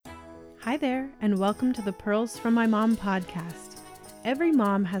Hi there, and welcome to the Pearls from My Mom podcast. Every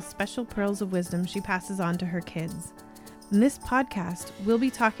mom has special pearls of wisdom she passes on to her kids. In this podcast, we'll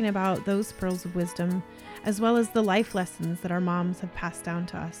be talking about those pearls of wisdom, as well as the life lessons that our moms have passed down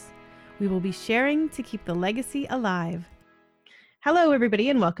to us. We will be sharing to keep the legacy alive. Hello,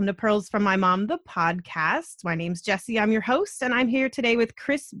 everybody, and welcome to Pearls from My Mom, the podcast. My name's Jessie. I'm your host, and I'm here today with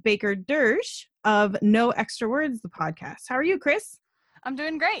Chris Baker-Dersch of No Extra Words, the podcast. How are you, Chris? I'm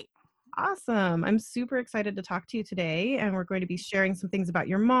doing great. Awesome. I'm super excited to talk to you today, and we're going to be sharing some things about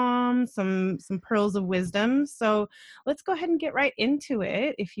your mom, some pearls of wisdom. So let's go ahead and get right into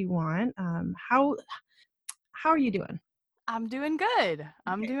it if you want. How are you doing? I'm doing good.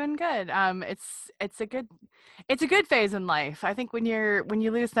 Doing good. It's a good phase in life. I think when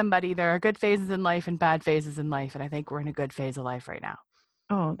you lose somebody, there are good phases in life and bad phases in life, and I think we're in a good phase of life right now.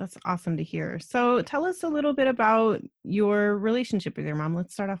 Oh, that's awesome to hear. So tell us a little bit about your relationship with your mom.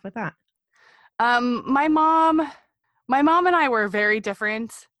 Let's start off with that. My mom and I were very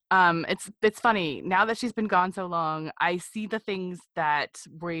different. It's funny, now that she's been gone so long, I see the things that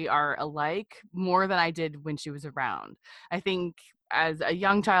we are alike more than I did when she was around. I think as a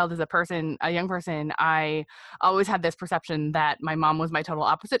young child, as a young person, I always had this perception that my mom was my total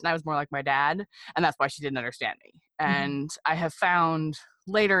opposite and I was more like my dad, and that's why she didn't understand me. And I have found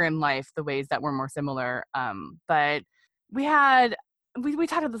later in life the ways that we're more similar. But we talked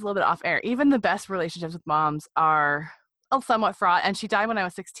about this a little bit off air. Even the best relationships with moms are somewhat fraught, and she died when I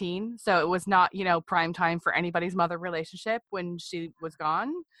was 16, so it was not, prime time for anybody's mother relationship when she was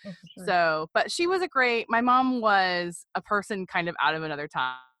gone. Oh, for sure. So, but my mom was a person kind of out of another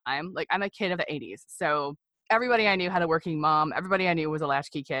time. Like, I'm a kid of the 80s, so everybody I knew had a working mom. Everybody I knew was a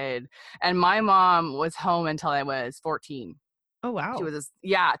latchkey kid, and my mom was home until I was 14. Oh, wow.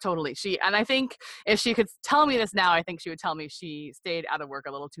 Yeah, totally. And I think if she could tell me this now, I think she would tell me she stayed out of work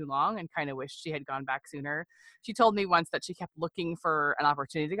a little too long and kind of wished she had gone back sooner. She told me once that she kept looking for an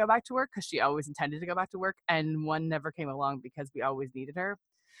opportunity to go back to work because she always intended to go back to work, and one never came along because we always needed her.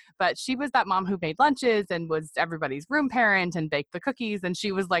 But she was that mom who made lunches and was everybody's room parent and baked the cookies. And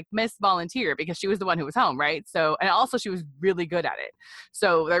she was like Miss Volunteer because she was the one who was home, right? So, and also she was really good at it.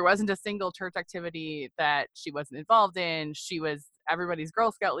 So there wasn't a single church activity that she wasn't involved in. She was everybody's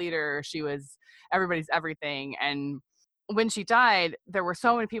Girl Scout leader. She was everybody's everything. And when she died, there were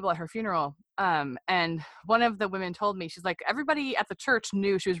so many people at her funeral. And one of the women told me, she's like, everybody at the church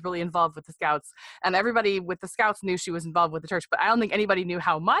knew she was really involved with the Scouts, and everybody with the Scouts knew she was involved with the church, but I don't think anybody knew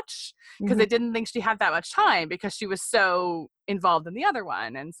how much, because they didn't think she had that much time because she was so involved in the other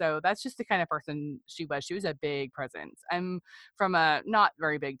one. And so that's just the kind of person she was. She was a big presence. I'm from a not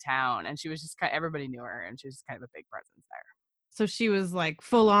very big town, and she was just everybody knew her, and she was just kind of a big presence there. So she was like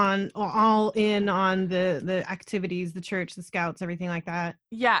full on, all in on the activities, the church, the Scouts, everything like that.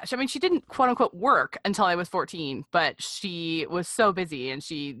 Yeah. I mean, she didn't quote unquote work until I was 14, but she was so busy and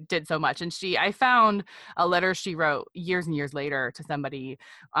she did so much. And I found a letter she wrote years and years later to somebody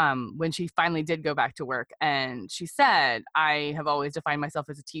when she finally did go back to work. And she said, I have always defined myself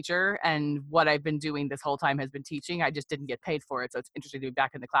as a teacher, and what I've been doing this whole time has been teaching. I just didn't get paid for it. So it's interesting to be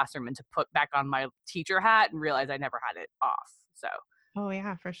back in the classroom and to put back on my teacher hat and realize I never had it off. So. Oh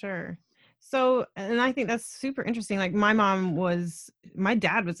yeah, for sure. So, and I think that's super interesting. Like my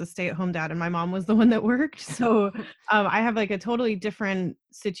dad was a stay-at-home dad and my mom was the one that worked. So I have like a totally different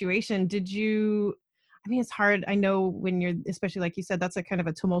situation. I mean, it's hard. I know when you're, especially like you said, that's a kind of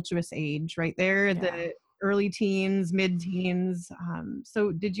a tumultuous age right there, Yeah. the early teens, mid-teens.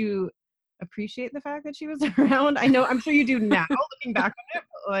 So did you appreciate the fact that she was around? I'm sure you do now looking back on it,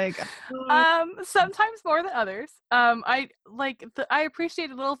 but like sometimes more than others. I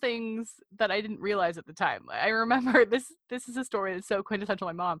appreciated little things that I didn't realize at the time. I remember this is a story that's so quintessential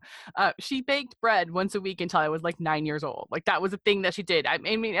my mom. She baked bread once a week until I was like 9 years old. Like that was a thing that she did. I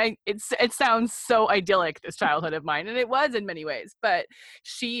mean, it sounds so idyllic, this childhood of mine, and it was in many ways, but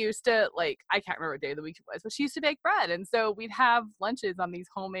she used to, like, I can't remember what day of the week it was, but she used to bake bread, and so we'd have lunches on these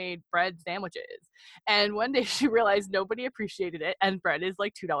homemade bread sandwiches. And one day she realized nobody appreciated it, and bread is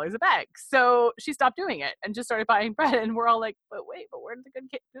like $2 a bag. So she stopped doing it and just started buying bread, and we're all like, but where did the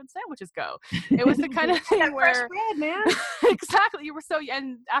good sandwiches go? It was the kind of thing where fresh bread, man. Exactly.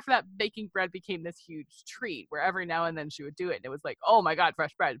 And after that, baking bread became this huge treat where every now and then she would do it, and it was like, oh my God,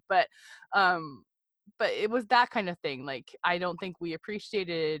 fresh bread. But it was that kind of thing. Like, I don't think we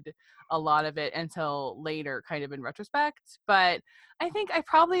appreciated a lot of it until later, kind of in retrospect. But I think I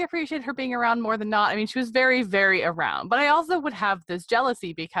probably appreciated her being around more than not. I mean, she was very, very around. But I also would have this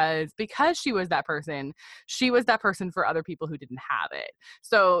jealousy because she was that person, she was that person for other people who didn't have it.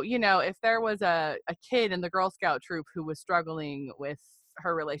 So, if there was a kid in the Girl Scout troop who was struggling with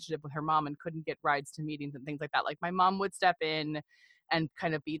her relationship with her mom and couldn't get rides to meetings and things like that. Like my mom would step in and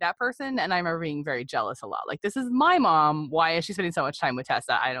kind of be that person. And I remember being very jealous a lot. Like, this is my mom. Why is she spending so much time with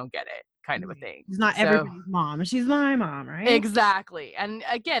Tessa? I don't get it, kind of a thing. She's not everybody's mom. She's my mom, right? Exactly. And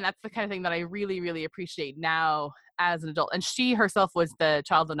again, that's the kind of thing that I really, really appreciate now as an adult. And she herself was the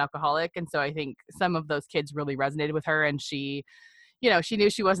child of an alcoholic. And so I think some of those kids really resonated with her. And she, you know, she knew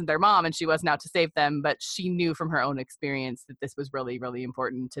she wasn't their mom and she wasn't out to save them, but she knew from her own experience that this was really, really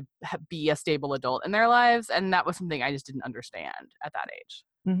important to be a stable adult in their lives. And that was something I just didn't understand at that age.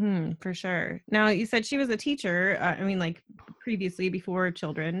 Mm-hmm, for sure. Now, you said she was a teacher, I mean, like previously before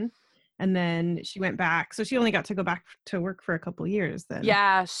children, and then she went back. So she only got to go back to work for a couple of years then.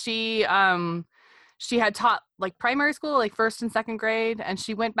 Yeah, she had taught like primary school, like first and second grade, and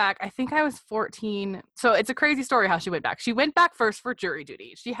she went back. I think I was 14. So it's a crazy story how she went back. She went back first for jury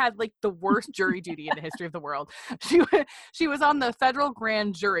duty. She had like the worst jury duty in the history of the world. She was on the federal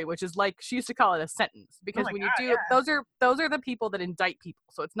grand jury, which is like, she used to call it a sentence, because when you do, those are the people that indict people.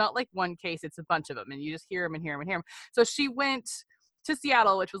 So it's not like one case, it's a bunch of them, and you just hear them and hear them and hear them. So she went to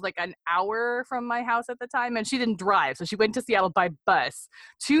Seattle, which was like an hour from my house at the time, and she didn't drive. So she went to Seattle by bus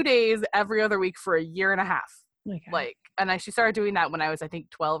 2 days every other week for a year and a half. Like, and she started doing that when I was, I think,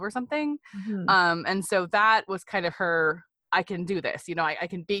 12 or something. Mm-hmm. And so that was kind of her, I can do this, you know, I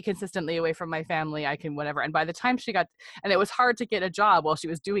can be consistently away from my family, I can whatever. And by the time she got, and it was hard to get a job while she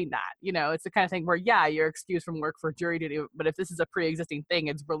was doing that, you know, it's the kind of thing where, yeah, you're excused from work for jury duty, but if this is a pre-existing thing,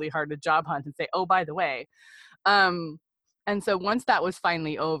 it's really hard to job hunt and say, oh, by the way. And so once that was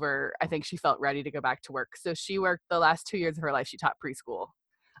finally over, I think she felt ready to go back to work. So she worked the last 2 years of her life. She taught preschool.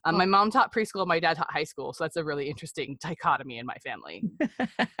 My mom taught preschool. My dad taught high school. So that's a really interesting dichotomy in my family.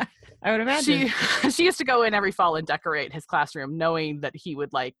 I would imagine. She used to go in every fall and decorate his classroom, knowing that he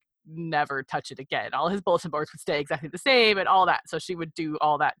would like never touch it again. All his bulletin boards would stay exactly the same and all that. So she would do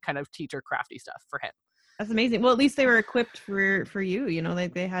all that kind of teacher crafty stuff for him. That's amazing. Well, at least they were equipped for you, you know,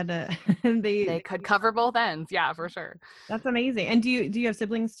 like they had a, they could cover both ends. Yeah, for sure. That's amazing. And do you have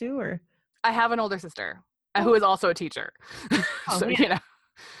siblings too, or? I have an older sister who is also a teacher. So, you know,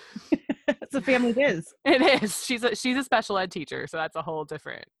 it's a family biz. It is. She's a special ed teacher. So that's a whole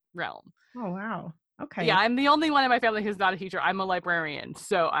different realm. Oh, wow. Okay. Yeah. I'm the only one in my family who's not a teacher. I'm a librarian.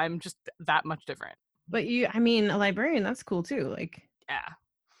 So I'm just that much different. But a librarian, that's cool too. Like, yeah,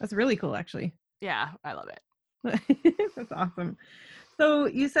 that's really cool actually. Yeah, I love it. That's awesome. So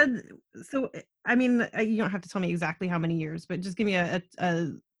you said, I mean, you don't have to tell me exactly how many years, but just give me a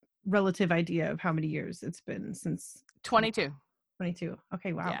relative idea of how many years it's been since. 22. 22.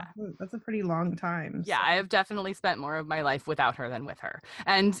 Okay, wow. Yeah. That's a pretty long time. Yeah, I have definitely spent more of my life without her than with her.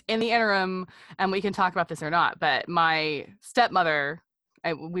 And in the interim, and we can talk about this or not, but my stepmother,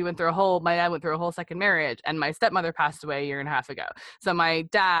 my dad went through a whole second marriage, and my stepmother passed away a year and a half ago. So my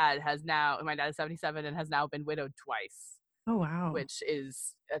dad is 77 and has now been widowed twice. Oh, wow. That's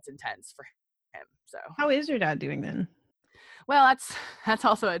intense for him. So how is your dad doing then? Well, that's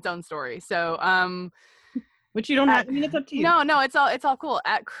also its own story. So, which you don't have, I mean, it's up to you. No, it's all cool.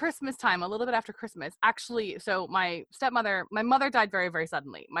 At Christmas time, a little bit after Christmas, actually, so my mother died very, very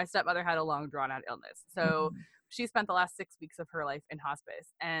suddenly. My stepmother had a long drawn out illness. So she spent the last 6 weeks of her life in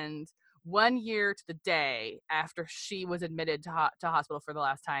hospice. And 1 year to the day after she was admitted to hospital for the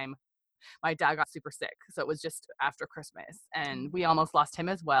last time, my dad got super sick. So it was just after Christmas, and we almost lost him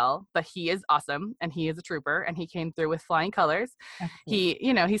as well, but he is awesome and he is a trooper and he came through with flying colors. He,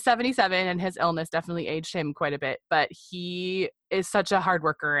 you know, he's 77 and his illness definitely aged him quite a bit, but he is such a hard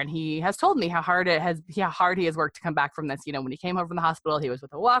worker, and he has told me how hard he has worked to come back from this. You know, when he came home from the hospital, he was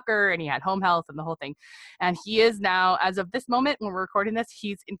with a walker and he had home health and the whole thing. And he is now, as of this moment when we're recording this,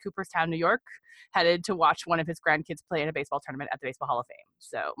 he's in Cooperstown, New York, headed to watch one of his grandkids play in a baseball tournament at the Baseball Hall of Fame.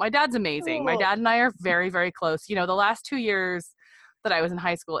 So my dad's amazing. Cool. My dad and I are very, very close. You know, the last 2 years that I was in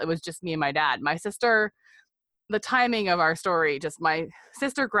high school, it was just me and my dad. My sister, the timing of our story, just my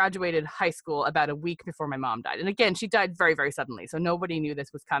sister graduated high school about a week before my mom died. And again, she died very, very suddenly. So nobody knew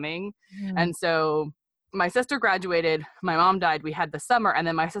this was coming. And so my sister graduated, my mom died, we had the summer, and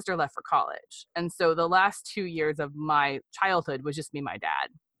then my sister left for college. And so the last 2 years of my childhood was just me and my dad.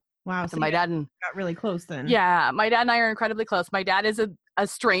 Wow. So my dad got really close then. Yeah. My dad and I are incredibly close. My dad is a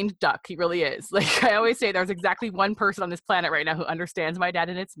strange duck. He really is. Like I always say, there's exactly one person on this planet right now who understands my dad,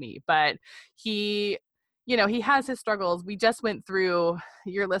 and it's me. But he, you know, he has his struggles. We just went through,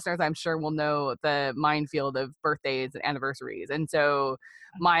 your listeners, I'm sure, will know the minefield of birthdays and anniversaries. And so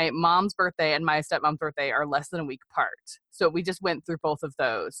my mom's birthday and my stepmom's birthday are less than a week apart. So we just went through both of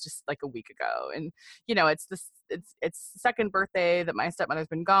those just like a week ago. And, you know, it's it's the second birthday that my stepmother's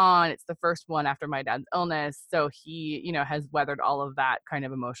been gone. It's the first one after my dad's illness. So he, has weathered all of that kind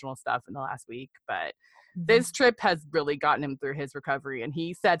of emotional stuff in the last week. But this trip has really gotten him through his recovery. And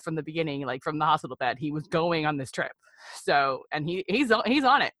he said from the beginning, like from the hospital bed, he was going on this trip. So, and he's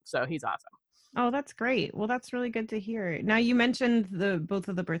on it. So he's awesome. Oh, that's great. Well, that's really good to hear. Now, you mentioned both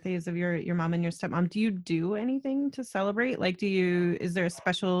of the birthdays of your mom and your stepmom. Do you do anything to celebrate? Like, is there a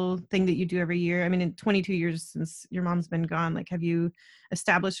special thing that you do every year? I mean, in 22 years since your mom's been gone, like, have you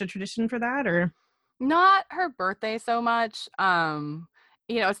established a tradition for that, or? Not her birthday so much.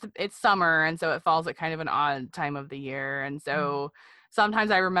 It's summer, and so it falls at kind of an odd time of the year. And so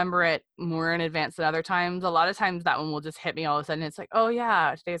sometimes I remember it more in advance than other times. A lot of times that one will just hit me all of a sudden. It's like, oh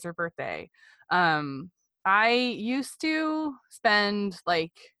yeah, today's her birthday. I used to spend,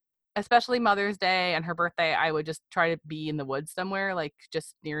 like, especially Mother's Day and her birthday, I would just try to be in the woods somewhere, like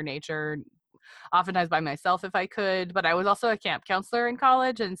just near nature, oftentimes by myself if I could. But I was also a camp counselor in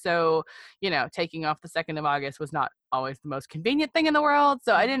college. And so, taking off the 2nd of August was not always the most convenient thing in the world.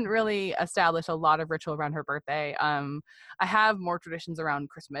 So I didn't really establish a lot of ritual around her birthday. I have more traditions around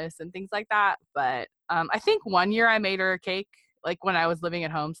Christmas and things like that. But I think one year I made her a cake, like when I was living at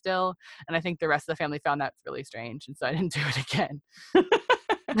home still. And I think the rest of the family found that really strange. And so I didn't do it again.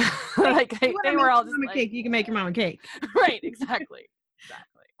 Like they were all just like, cake. You can make your mom a cake. Right. Exactly.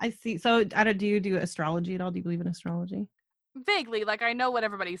 I see. So do you do astrology at all? Do you believe in astrology? Vaguely, like I know what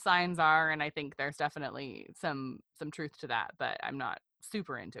everybody's signs are, and I think there's definitely some truth to that, but I'm not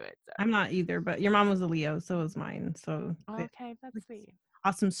super into it. So. I'm not either, but your mom was a Leo, so was mine. So okay, that's sweet.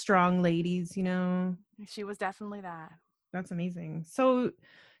 Awesome, strong ladies, She was definitely that. That's amazing. So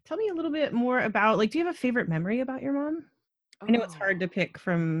tell me a little bit more about, like, do you have a favorite memory about your mom? I know it's hard to pick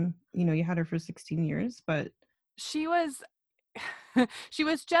from, you had her for 16 years, but she was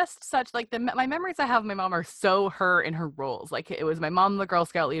just such, like, my memories I have of my mom are so her in her roles. Like, it was my mom, the Girl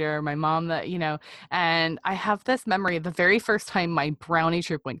Scout leader, my mom, and I have this memory of the very first time my brownie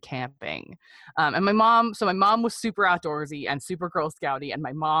troop went camping. And my mom was super outdoorsy and super Girl Scouty, and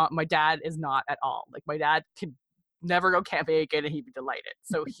my dad is not at all. Like, my dad could never go camping again and he'd be delighted.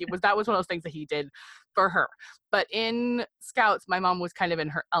 So that was one of those things that he did for her. But in Scouts, my mom was kind of in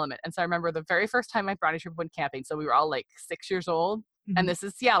her element. And so I remember the very first time my brownie troop went camping. So we were all like 6 years old. Mm-hmm. And this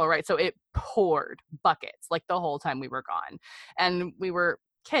is Seattle, right? So it poured buckets like the whole time we were gone. And we were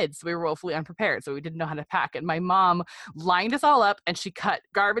kids. We were woefully unprepared. So we didn't know how to pack. And my mom lined us all up and she cut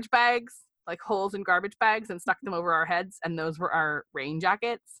garbage bags, like holes in garbage bags, and stuck them over our heads. And those were our rain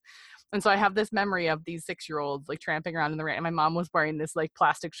jackets. And so I have this memory of these 6-year-olds like tramping around in the rain. And my mom was wearing this like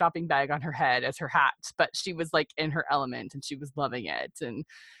plastic shopping bag on her head as her hat, but she was like in her element and she was loving it. And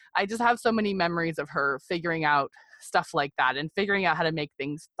I just have so many memories of her figuring out stuff like that and figuring out how to make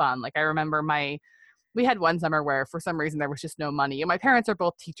things fun. Like I remember we had one summer where for some reason there was just no money, and my parents are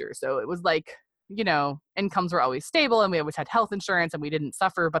both teachers. So it was like, incomes were always stable and we always had health insurance and we didn't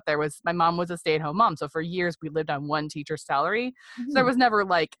suffer, but my mom was a stay-at-home mom. So for years we lived on one teacher's salary. Mm-hmm. So there was never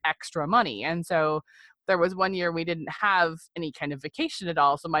like extra money. And so there was one year we didn't have any kind of vacation at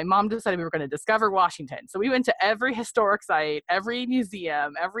all. So my mom decided we were going to discover Washington. So we went to every historic site, every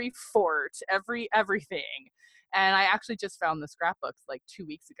museum, every fort, everything. And I actually just found the scrapbooks like 2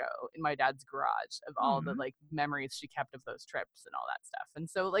 weeks ago in my dad's garage of all the like memories she kept of those trips and all that stuff. And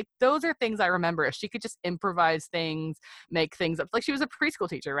so like those are things I remember. If she could just improvise things, make things up. Like she was a preschool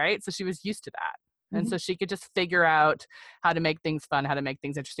teacher, right? So she was used to that. And so she could just figure out how to make things fun, how to make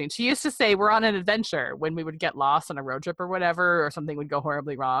things interesting. She used to say, we're on an adventure when we would get lost on a road trip or whatever, or something would go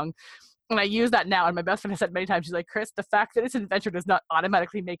horribly wrong. And I use that now. And my best friend has said many times, she's like, Chris, the fact that it's an adventure does not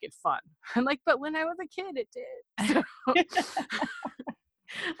automatically make it fun. I'm like, but when I was a kid, it did. So.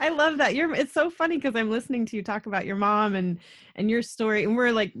 I love that. It's so funny because I'm listening to you talk about your mom and your story, and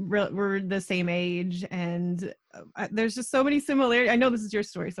we're the same age, and there's just so many similarities. I know this is your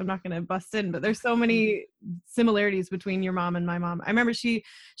story, so I'm not going to bust in, but there's so many similarities between your mom and my mom. I remember she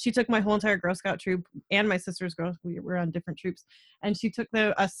took my whole entire Girl Scout troop and my sister's girls. We were on different troops, and she took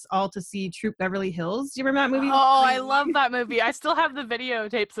us all to see Troop Beverly Hills. Do you remember that movie? Oh, I love that movie. I still have the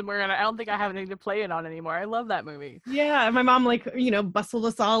videotape somewhere, and I don't think I have anything to play it on anymore. I love that movie. Yeah, and my mom bustled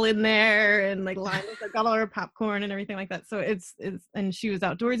us all in there and like lined us, got all our popcorn and everything like that. So it's and she was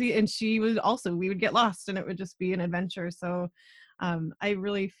outdoorsy, and she was also, we would get lost and it would just be an adventure. So I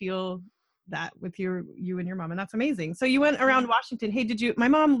really feel that with you and your mom, and that's amazing. So you went around Washington. Hey, my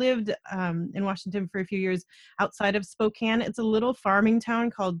mom lived in Washington for a few years outside of Spokane. It's a little farming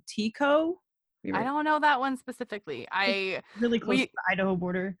town called Tico. I don't know that one specifically. Really close to the Idaho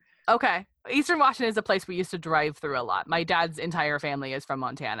border. Okay. Eastern Washington is a place we used to drive through a lot. My dad's entire family is from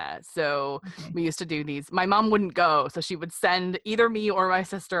Montana. So Okay. we used to do these. My mom wouldn't go. So she would send either me or my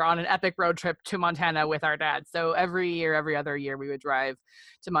sister on an epic road trip to Montana with our dad. So every year, every other year, we would drive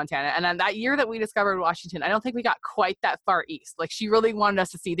to Montana. And then that year that we discovered Washington, I don't think we got quite that far east. Like she really wanted us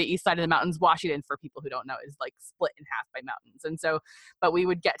to see the east side of the mountains. Washington, for people who don't know, is like split in half by mountains. And so, but we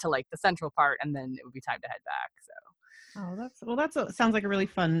would get to like the central part and then it would be time to head back. So. Oh, sounds like a really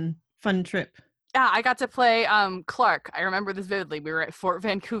fun trip. Yeah, I got to play Clark. I remember this vividly. We were at Fort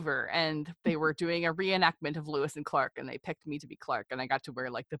Vancouver and they were doing a reenactment of Lewis and Clark and they picked me to be Clark and I got to wear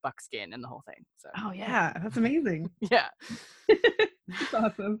like the buckskin and the whole thing. So Oh yeah, that's amazing. yeah. That's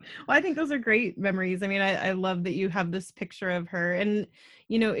awesome. Well, I think those are great memories. I mean, I love that you have this picture of her. And,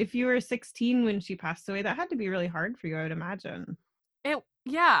 if you were 16 when she passed away, that had to be really hard for you, I would imagine.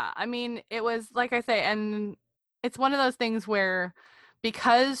 Yeah, I mean, it was like I say, and it's one of those things where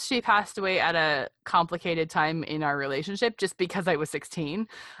because she passed away at a complicated time in our relationship, just because I was 16,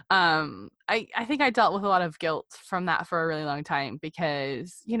 I think I dealt with a lot of guilt from that for a really long time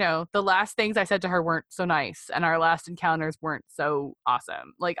because, the last things I said to her weren't so nice and our last encounters weren't so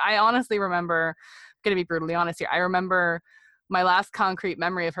awesome. Like, I honestly remember, I'm going to be brutally honest here, I remember my last concrete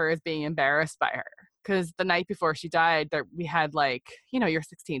memory of her is being embarrassed by her. Because the night before she died, we had you're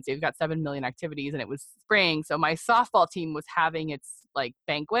 16, so you've got 7 million activities, and it was spring. So my softball team was having its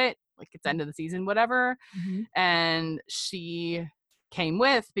banquet, its end of the season, whatever. Mm-hmm. And she came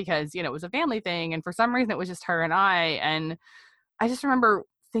with because it was a family thing, and for some reason it was just her and I. And I just remember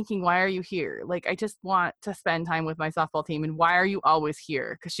thinking, why are you here? I just want to spend time with my softball team, and why are you always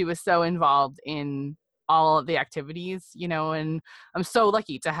here? Because she was so involved in all of the activities, and I'm so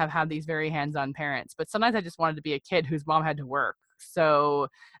lucky to have had these very hands-on parents, but sometimes I just wanted to be a kid whose mom had to work. So,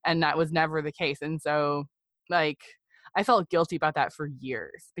 and that was never the case. And so I felt guilty about that for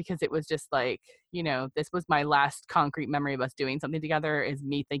years because it was just this was my last concrete memory of us doing something together, is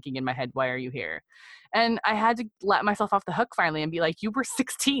me thinking in my head, why are you here? And I had to let myself off the hook finally and be like, you were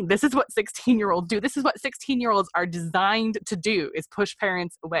 16. This is what 16-year-olds do. This is what 16-year-olds are designed to do, is push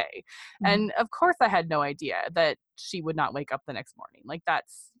parents away. Mm-hmm. And of course I had no idea that she would not wake up the next morning.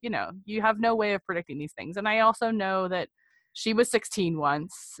 That's, you have no way of predicting these things. And I also know that she was 16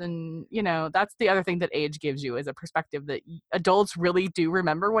 once. And, that's the other thing that age gives you, is a perspective that adults really do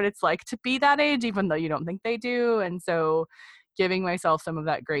remember what it's like to be that age, even though you don't think they do. And so giving myself some of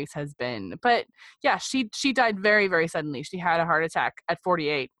that grace has been, but yeah, she died very, very suddenly. She had a heart attack at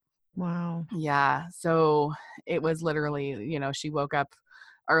 48. Wow. Yeah. So it was literally, she woke up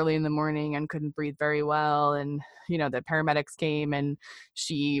early in the morning and couldn't breathe very well. And, the paramedics came and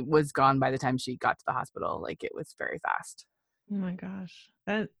she was gone by the time she got to the hospital. It was very fast. Oh my gosh.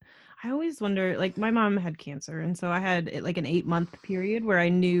 I always wonder, my mom had cancer. And so I had an 8-month period where I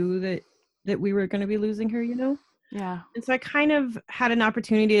knew that we were going to be losing her, Yeah. And so I kind of had an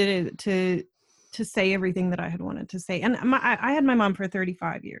opportunity to say everything that I had wanted to say. And I had my mom for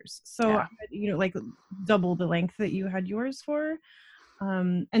 35 years. So, yeah. I had, double the length that you had yours for.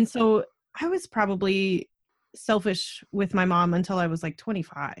 And so I was probably selfish with my mom until I was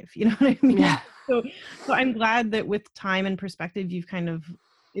 25. You know what I mean? Yeah. So I'm glad that with time and perspective, you've kind of,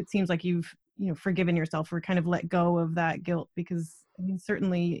 it seems like you've, forgiven yourself or kind of let go of that guilt, because I mean,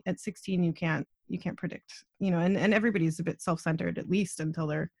 certainly at 16, you can't predict, and everybody's a bit self-centered, at least until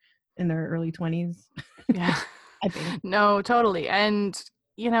they're in their early 20s. Yeah. I think. No, totally. And,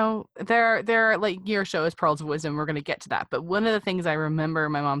 there are your show is Pearls of Wisdom. We're going to get to that. But one of the things I remember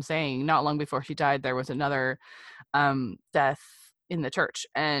my mom saying not long before she died, there was another death in the church.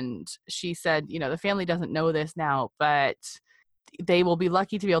 And she said, the family doesn't know this now, but they will be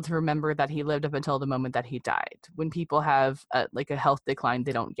lucky to be able to remember that he lived up until the moment that he died. When people have a health decline,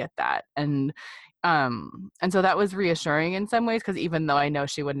 they don't get that. And so that was reassuring in some ways, because even though I know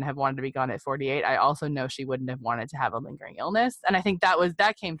she wouldn't have wanted to be gone at 48, I also know she wouldn't have wanted to have a lingering illness. And I think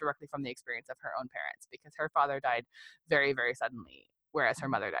that came directly from the experience of her own parents, because her father died very, very suddenly, whereas her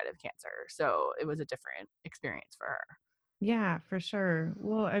mother died of cancer. So it was a different experience for her. Yeah, for sure.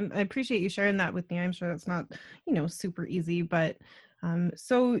 Well, I appreciate you sharing that with me. I'm sure that's not, super easy, but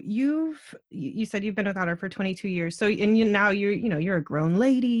so you said you've been without her for 22 years. So, and now you're a grown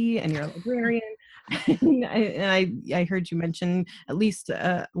lady and you're a librarian. and I heard you mention at least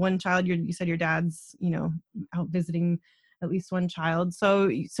one child. You said your dad's, out visiting at least one child. So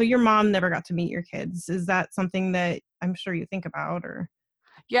your mom never got to meet your kids. Is that something that I'm sure you think about, or?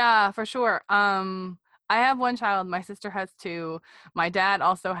 Yeah, for sure. I have one child. My sister has two. My dad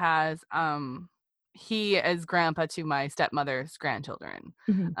also has, he is grandpa to my stepmother's grandchildren.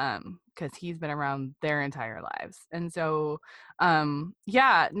 Mm-hmm. because he's been around their entire lives. And so,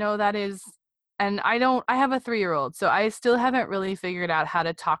 yeah, no, that is, and I have a 3-year-old, so I still haven't really figured out how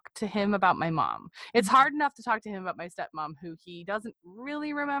to talk to him about my mom. It's hard enough to talk to him about my stepmom, who he doesn't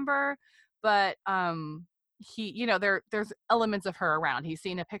really remember, but he, there's elements of her around. He's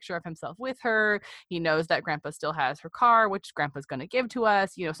seen a picture of himself with her. He knows that grandpa still has her car, which grandpa's going to give to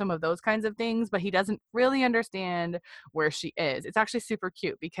us, some of those kinds of things, but he doesn't really understand where she is. It's actually super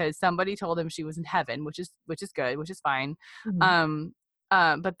cute because somebody told him she was in heaven, which is good, which is fine. Mhm.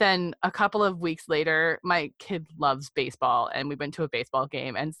 But then a couple of weeks later, my kid loves baseball, and we went to a baseball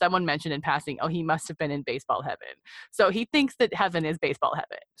game, and someone mentioned in passing, oh, he must have been in baseball heaven. So he thinks that heaven is baseball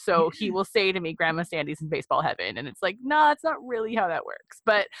heaven. So he will say to me, Grandma Sandy's in baseball heaven. And it's like, no, that's not really how that works.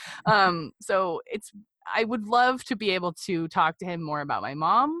 But so I would love to be able to talk to him more about my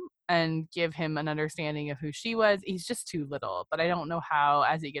mom and give him an understanding of who she was. He's just too little, but I don't know how,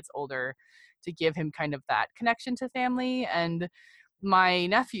 as he gets older, to give him kind of that connection to family. And my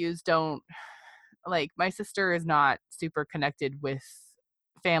nephews don't, like, my sister is not super connected with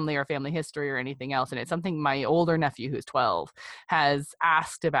family or family history or anything else, and it's something my older nephew, who's 12, has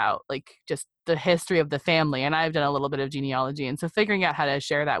asked about, like, just the history of the family. And I've done a little bit of genealogy, and so figuring out how to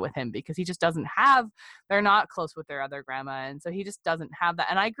share that with him, because he just doesn't have, they're not close with their other grandma, and so he just doesn't have that.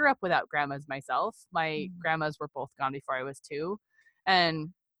 And I grew up without grandmas myself. My grandmas were both gone before I was 2, and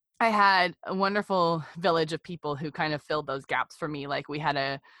I had a wonderful village of people who kind of filled those gaps for me. Like, we had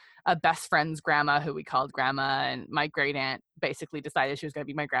a best friend's grandma who we called grandma, and my great aunt basically decided she was going to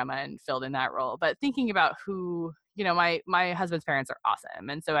be my grandma and filled in that role. But thinking about who, my husband's parents are awesome,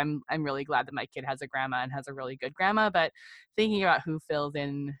 and so I'm really glad that my kid has a grandma and has a really good grandma. But thinking about who fills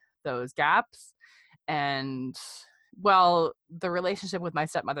in those gaps, and well, the relationship with my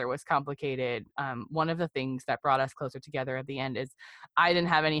stepmother was complicated. One of the things that brought us closer together at the end is I didn't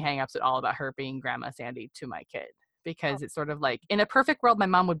have any hangups at all about her being Grandma Sandy to my kid, because it's sort of like, in a perfect world, my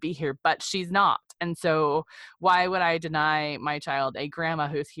mom would be here, but she's not. And so why would I deny my child a grandma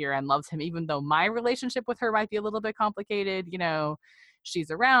who's here and loves him, even though my relationship with her might be a little bit complicated? She's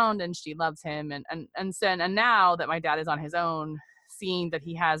around and she loves him. And now that my dad is on his own, seeing that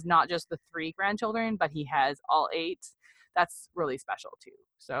he has not just the 3 grandchildren, but he has all 8, that's really special too.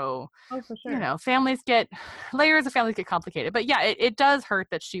 So, Oh, for sure. layers of families get complicated. But yeah, it does hurt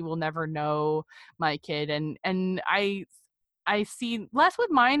that she will never know my kid. And I see less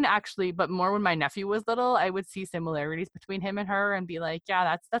with mine, actually, but more when my nephew was little. I would see similarities between him and her and be like,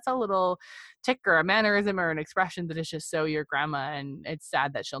 yeah, that's a little tick or a mannerism or an expression that is just so your grandma, and it's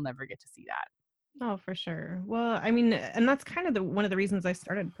sad that she'll never get to see that. Oh, for sure. Well, I mean, and that's kind of one of the reasons I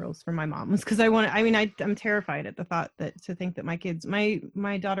started Pearls for my mom, was because I'm terrified at the thought to think that my kids,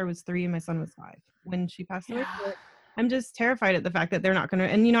 my daughter was 3 and my son was 5 when she passed away. Yeah. So I'm just terrified at the fact that they're not going to,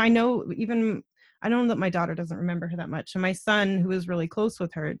 and I know that my daughter doesn't remember her that much. And my son, who is really close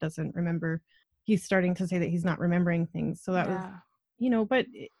with her, doesn't remember. He's starting to say that he's not remembering things. So that was, Yeah. but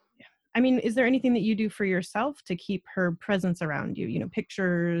I mean, is there anything that you do for yourself to keep her presence around you?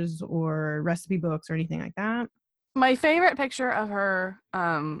 Pictures or recipe books or anything like that? My favorite picture of her,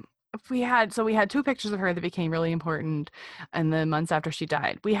 we had 2 pictures of her that became really important in the months after she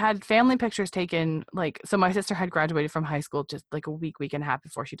died. We had family pictures taken, so my sister had graduated from high school just like a week and a half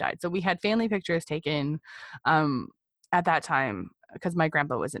before she died. So we had family pictures taken at that time because my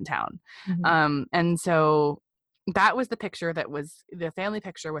grandpa was in town. Mhm. And so that was the picture, that was the family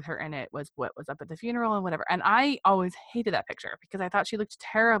picture with her in it, was what was up at the funeral and whatever. And I always hated that picture because I thought she looked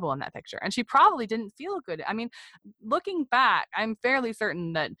terrible in that picture, and she probably didn't feel good. I mean, looking back, I'm fairly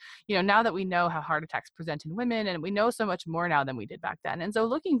certain that, now that we know how heart attacks present in women, and we know so much more now than we did back then. And so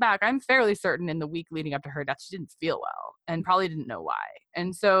looking back, I'm fairly certain in the week leading up to her death, she didn't feel well and probably didn't know why.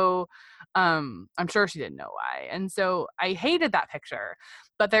 And so I'm sure she didn't know why. And so I hated that picture.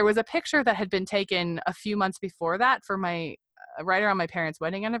 But there was a picture that had been taken a few months before that for my right around my parents'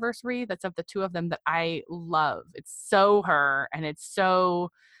 wedding anniversary, that's of the 2 of them, that I love. It's so her, and it's so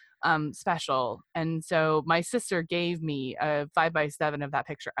special. And so my sister gave me a 5x7 of that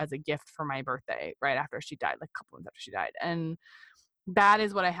picture as a gift for my birthday right after she died, like a couple months after she died. And that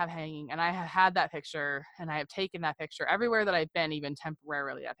is what I have hanging. And I have had that picture, and I have taken that picture everywhere that I've been, even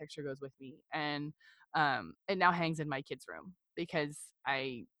temporarily. That picture goes with me. And it now hangs in my kids' room because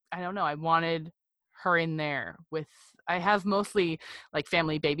I don't know, I wanted her in there with, I have mostly like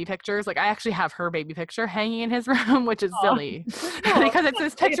family baby pictures. Like, I actually have her baby picture hanging in his room, which is Aw. silly No, because it's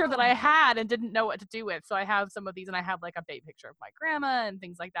this like picture that I had and didn't know what to do with. So I have some of these, and I have like a baby picture of my grandma and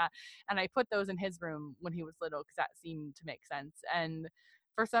things like that. And I put those in his room when he was little because that seemed to make sense. And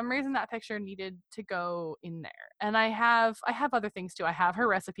for some reason that picture needed to go in there. And I have other things too. I have her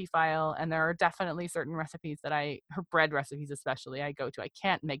recipe file, and there are definitely certain recipes that her bread recipes especially, I go to. I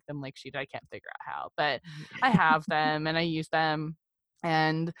can't make them like she did. I can't figure out how, but I have them and I use them.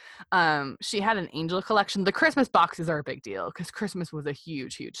 And she had an angel collection. The Christmas boxes are a big deal because Christmas was a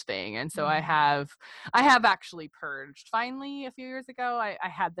huge thing. And so I have actually purged finally a few years ago. I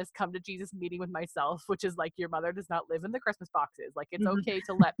had this come to Jesus meeting with myself, which is like, your mother does not live in the Christmas boxes. Like, it's okay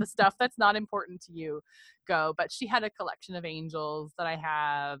to let the stuff that's not important to you go. But she had a collection of angels that I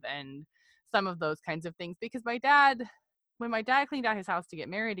have, and some of those kinds of things, because when my dad cleaned out his house to get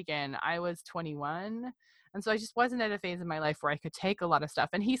married again, I was 21. And so I just wasn't at a phase in my life where I could take a lot of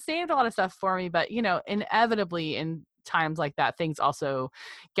stuff. And he saved a lot of stuff for me. But, inevitably in times like that, things also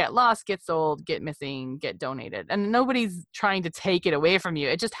get lost, get sold, get missing, get donated. And nobody's trying to take it away from you.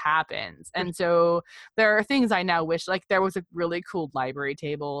 It just happens. And so there are things I now wish, like there was a really cool library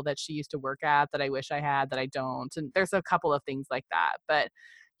table that she used to work at that I wish I had that I don't. And there's a couple of things like that. But,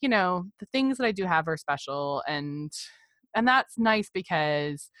 the things that I do have are special. And that's nice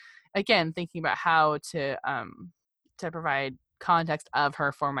because, again, thinking about how to provide context of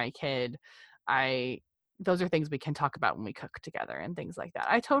her for my kid, those are things we can talk about when we cook together and things like that.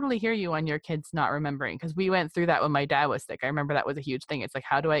 I totally hear you on your kids not remembering, because we went through that when my dad was sick. I remember that was a huge thing. It's like,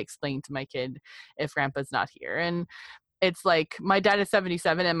 how do I explain to my kid if grandpa's not here? And it's like, my dad is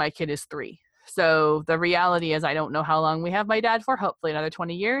 77 and my kid is 3. So the reality is, I don't know how long we have my dad for, hopefully another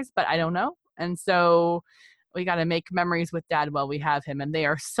 20 years, but I don't know. And so we got to make memories with dad while we have him. And they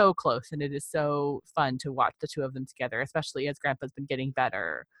are so close. And it is so fun to watch the two of them together, especially as grandpa's been getting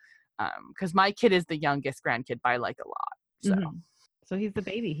better. Because my kid is the youngest grandkid by like a lot. So. So he's the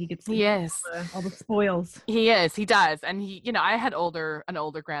baby. He gets all the spoils. He is. He does. And he, I had an older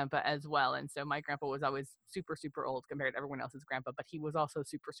grandpa as well. And so my grandpa was always super, super old compared to everyone else's grandpa, but he was also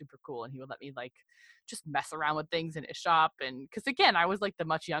super, super cool. And he would let me like just mess around with things in his shop. And because again, I was like the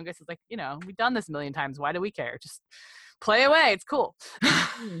much youngest. It's like, we've done this a million times. Why do we care? Just play away. It's cool.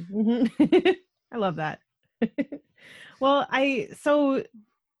 I love that. Well,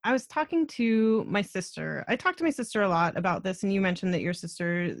 I was talking to my sister. I talked to my sister a lot about this, and you mentioned that your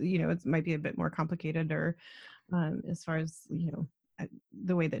sister, it might be a bit more complicated, or as far as,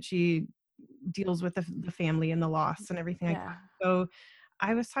 the way that she deals with the family and the loss and everything like that. So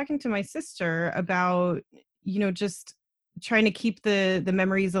I was talking to my sister about, just trying to keep the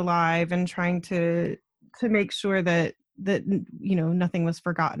memories alive and trying to make sure that nothing was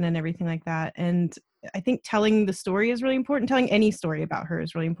forgotten and everything like that. And I think telling the story is really important. Telling any story about her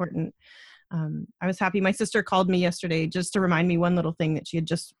is really important. I was happy. My sister called me yesterday just to remind me one little thing that she had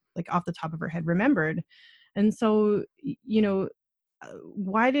just like off the top of her head remembered. And so,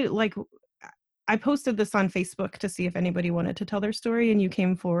 I posted this on Facebook to see if anybody wanted to tell their story, and you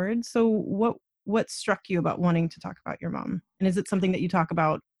came forward. So what struck you about wanting to talk about your mom? And is it something that you talk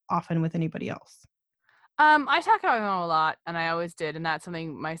about often with anybody else? I talk about my mom a lot, and I always did, and that's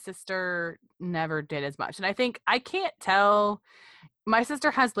something my sister never did as much. And I think I can't tell. My sister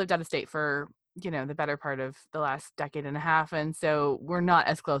has lived out of state for, the better part of the last decade and a half, and so we're not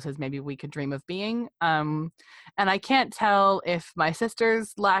as close as maybe we could dream of being. And I can't tell if my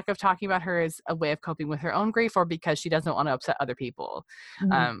sister's lack of talking about her is a way of coping with her own grief, or because she doesn't want to upset other people.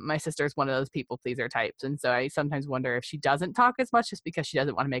 My sister's one of those people pleaser types, and so I sometimes wonder if she doesn't talk as much just because she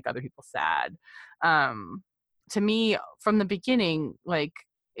doesn't want to make other people sad. To me, from the beginning, like,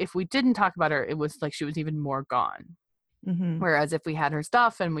 if we didn't talk about her, it was like she was even more gone. Whereas if we had her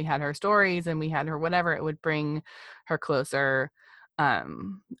stuff and we had her stories and we had her whatever, it would bring her closer.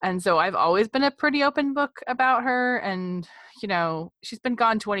 And so I've always been a pretty open book about her, and she's been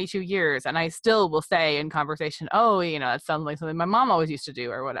gone 22 years, and I still will say in conversation, oh, that sounds like something my mom always used to do,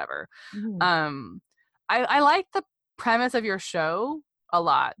 or whatever. I like the premise of your show a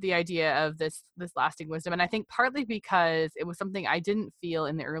lot, the idea of this lasting wisdom, and I think partly because it was something I didn't feel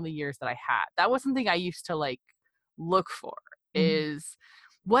in the early years that I had. That was something I used to like look for, is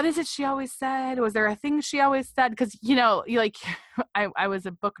what is it she always said? Was there a thing she always said? Because I was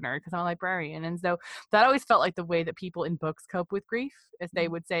a book nerd because I'm a librarian, and so that always felt like the way that people in books cope with grief, is they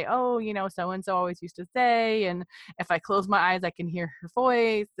would say, oh, so and so always used to say, and if I close my eyes I can hear her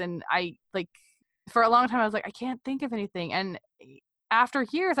voice. And I like, for a long time I was like, I can't think of anything. And after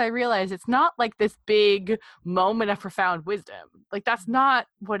years, I realized it's not like this big moment of profound wisdom. Like, that's not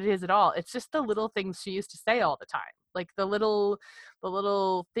what it is at all. It's just the little things she used to say all the time. Like the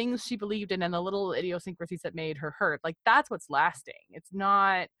little things she believed in and the little idiosyncrasies that made her hurt. Like, that's what's lasting. It's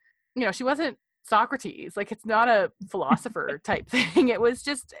not, she wasn't Socrates. Like, it's not a philosopher type thing. It was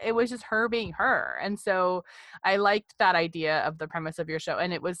just her being her. And so I liked that idea of the premise of your show.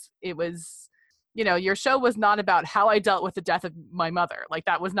 And it was, your show was not about how I dealt with the death of my mother. Like,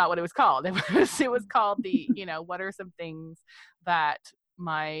 that was not what it was called. It was called the, what are some things that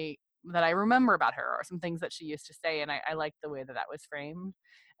I remember about her, or some things that she used to say. And I liked the way that was framed.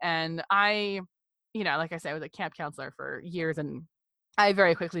 And I, like I said, I was a camp counselor for years, and I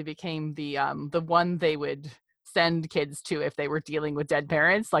very quickly became the one they would send kids to if they were dealing with dead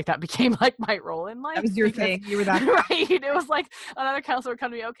parents. Like, that became like my role in life. That was your thing. You were that. Right. It was like another counselor would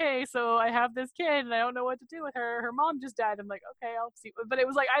come to me, okay, so I have this kid and I don't know what to do with her. Her mom just died. I'm like, okay, I'll see. But it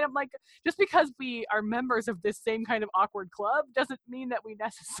was like, I'm like, just because we are members of this same kind of awkward club doesn't mean that we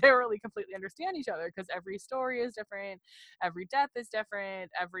necessarily completely understand each other, because every story is different. Every death is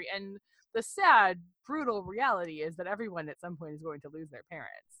different. And the sad, brutal reality is that everyone at some point is going to lose their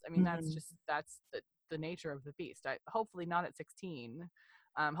parents. I mean, that's the nature of the beast. Hopefully not at 16.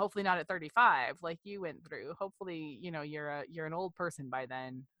 Hopefully not at 35, like you went through. Hopefully, you're an old person by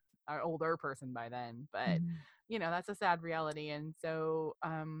then, or older person by then. But that's a sad reality. And so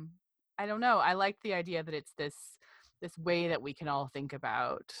I don't know. I like the idea that it's this way that we can all think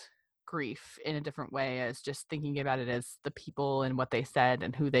about grief in a different way, as just thinking about it as the people and what they said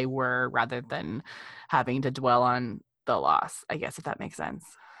and who they were, rather than having to dwell on the loss, I guess, if that makes sense.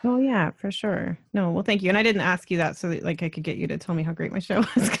 Oh yeah, for sure. No, well, thank you. And I didn't ask you that so that, like, I could get you to tell me how great my show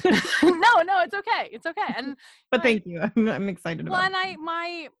was. No, it's okay. It's okay. And but thank you. I'm excited about it. And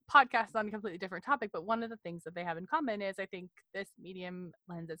my podcast is on a completely different topic, but one of the things that they have in common is I think this medium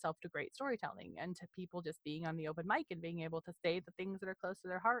lends itself to great storytelling, and to people just being on the open mic and being able to say the things that are close to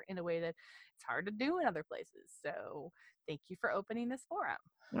their heart in a way that it's hard to do in other places. So thank you for opening this forum.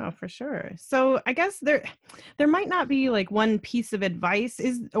 Oh, for sure. So I guess there might not be like one piece of advice,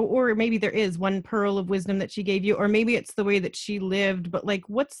 or maybe there is one pearl of wisdom that she gave you, or maybe it's the way that she lived. But like,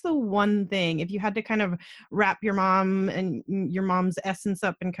 what's the one thing, if you had to kind of wrap your mom and your mom's essence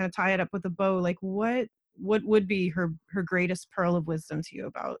up and kind of tie it up with a bow, like what would be her greatest pearl of wisdom to you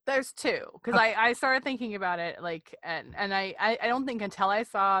about? There's two, because I started thinking about it, like, and I don't think until I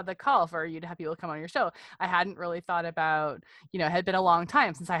saw the call for you to have people come on your show, I hadn't really thought about, it had been a long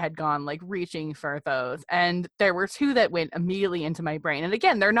time since I had gone like reaching for those. And there were two that went immediately into my brain. And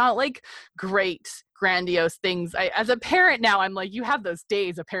again, they're not like great, grandiose things. As a parent now, I'm like, you have those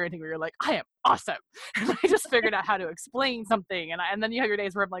days of parenting where you're like, I am awesome. And I just figured out how to explain something. And then you have your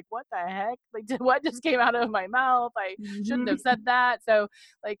days where I'm like, what the heck? Like, what just came out of my mouth? I shouldn't have said that. So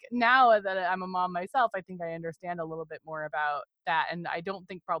like, now that I'm a mom myself, I think I understand a little bit more about that. And I don't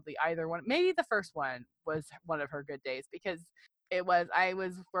think probably either one, maybe the first one was one of her good days, because I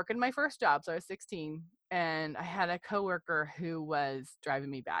was working my first job. So I was 16, and I had a coworker who was driving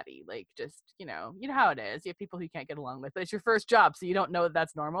me batty. Like, just, you know how it is. You have people who you can't get along with, but it's your first job, so you don't know that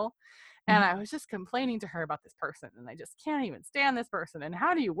that's normal. And I was just complaining to her about this person, and I just can't even stand this person. And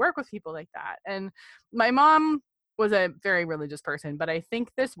how do you work with people like that? And my mom was a very religious person, but I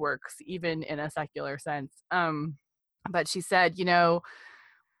think this works even in a secular sense. But she said,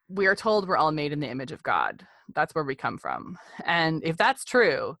 we are told we're all made in the image of God. That's where we come from. And if that's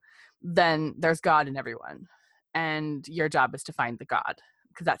true, then there's God in everyone. And your job is to find the God,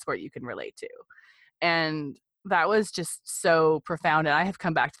 because that's what you can relate to. And that was just so profound. And I have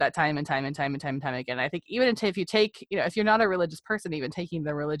come back to that time and time again. I think even if you take, if you're not a religious person, even taking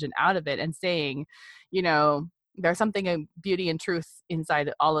the religion out of it and saying, there's something of beauty and truth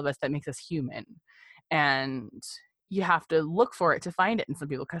inside all of us that makes us human. And you have to look for it to find it in some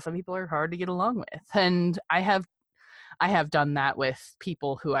people, because some people are hard to get along with. And I have done that with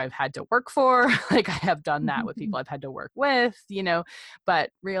people who I've had to work for. Like, I have done that with people I've had to work with, but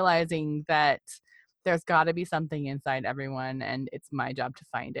realizing that there's got to be something inside everyone, and it's my job to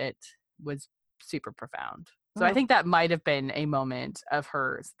find it, was super profound. So I think that might have been a moment of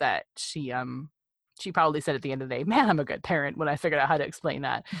hers that she probably said at the end of the day, man, I'm a good parent, when I figured out how to explain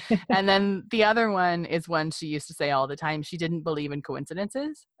that. And then the other one is one she used to say all the time. She didn't believe in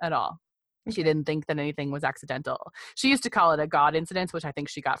coincidences at all. She didn't think that anything was accidental. She used to call it a God incidence, which I think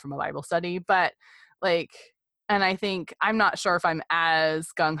she got from a Bible study. But and I think, I'm not sure if I'm as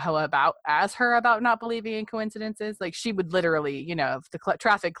gung-ho as her about not believing in coincidences. Like, she would literally, if the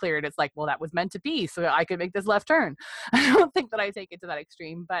traffic cleared, it's like, well, that was meant to be, so I could make this left turn. I don't think that I take it to that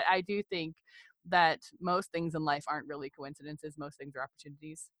extreme, but I do think that most things in life aren't really coincidences. Most things are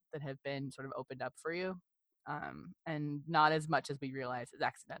opportunities that have been sort of opened up for you. And not as much as we realize is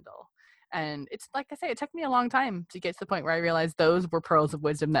accidental. And it's like I say, it took me a long time to get to the point where I realized those were pearls of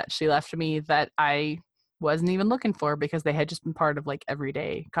wisdom that she left me that I wasn't even looking for, because they had just been part of like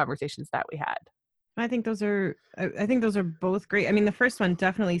everyday conversations that we had. I think those are both great. I mean, the first one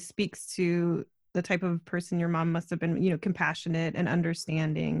definitely speaks to the type of person your mom must have been, compassionate and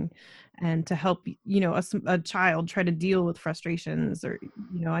understanding, and to help, a child try to deal with frustrations, or,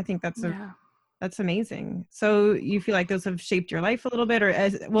 I think Yeah. that's amazing. So you feel like those have shaped your life a little bit, or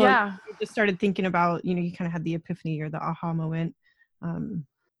as well, Yeah. you just started thinking about, you kind of had the epiphany or the aha moment. Um,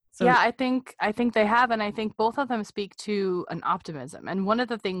 so Yeah, I think they have, and I think both of them speak to an optimism. And one of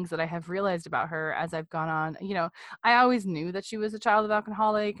the things that I have realized about her as I've gone on, I always knew that she was a child of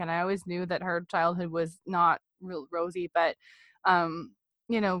alcoholic, and I always knew that her childhood was not real rosy, but um,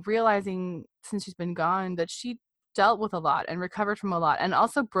 realizing since she's been gone that she dealt with a lot and recovered from a lot and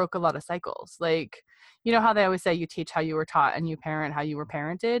also broke a lot of cycles. Like, how they always say you teach how you were taught and you parent how you were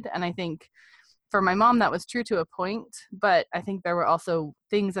parented. And I think for my mom, that was true to a point, but I think there were also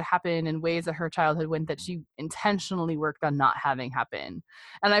things that happened in ways that her childhood went that she intentionally worked on not having happen.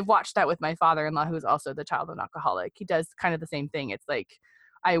 And I've watched that with my father-in-law, who is also the child of an alcoholic. He does kind of the same thing. It's like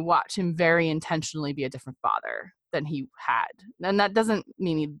I watch him very intentionally be a different father than he had. And that doesn't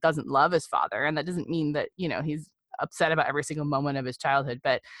mean he doesn't love his father, and that doesn't mean that, he's upset about every single moment of his childhood,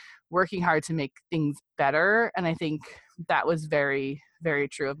 but working hard to make things better. And I think that was very, very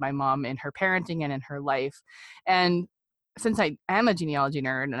true of my mom in her parenting and in her life. And since I am a genealogy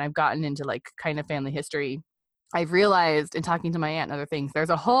nerd and I've gotten into like kind of family history, I've realized in talking to my aunt and other things, there's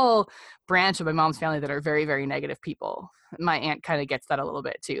a whole branch of my mom's family that are very, very negative people. My aunt kind of gets that a little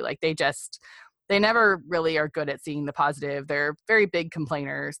bit too. Like they never really are good at seeing the positive. They're very big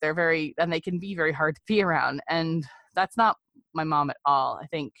complainers. And they can be very hard to be around. And that's not my mom at all. I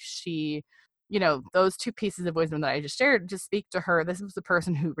think she, those two pieces of wisdom that I just shared just speak to her. This was the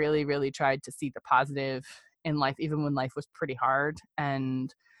person who really, really tried to see the positive in life, even when life was pretty hard.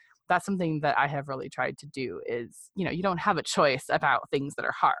 And that's something that I have really tried to do is, you don't have a choice about things that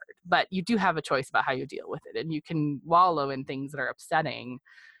are hard, but you do have a choice about how you deal with it. And you can wallow in things that are upsetting,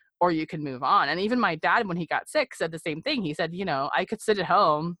 or you can move on. And even my dad, when he got sick, said the same thing. He said, I could sit at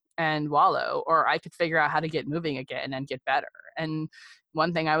home and wallow, or I could figure out how to get moving again and get better. And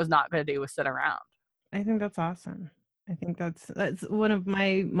one thing I was not going to do was sit around. I think that's awesome. I think that's one of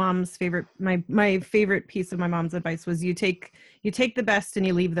my mom's favorite my favorite piece of my mom's advice was you take the best and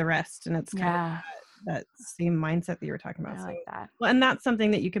you leave the rest. And it's kind of Yeah, that same mindset that you were talking about. I So like that. well, and that's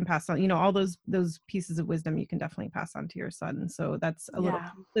something that you can pass on, all those pieces of wisdom you can definitely pass on to your son. So that's a little Yeah,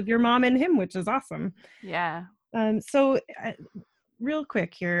 piece of your mom and him, which is awesome. yeah. So real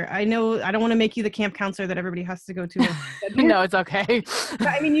quick here, I know I don't want to make you the camp counselor that everybody has to go to. No, it's okay.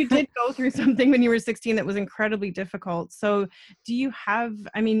 I mean, you did go through something when you were 16 that was incredibly difficult. So do you have,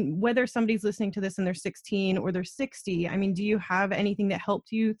 I mean, whether somebody's listening to this and they're 16 or they're 60, I mean, do you have anything that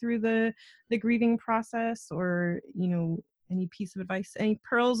helped you through the grieving process, or, any piece of advice, any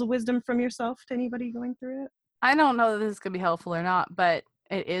pearls of wisdom from yourself to anybody going through it? I don't know that this is going to be helpful or not, but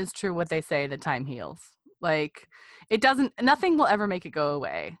it is true what they say that time heals. Like, nothing will ever make it go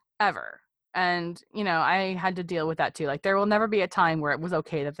away, ever. And, I had to deal with that too. Like, there will never be a time where it was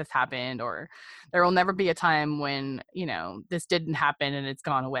okay that this happened, or there will never be a time when, this didn't happen and it's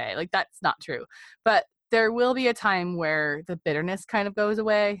gone away. Like, that's not true. But there will be a time where the bitterness kind of goes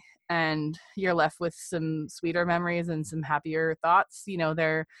away and you're left with some sweeter memories and some happier thoughts.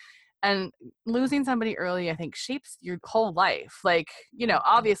 And losing somebody early, I think, shapes your whole life. Like,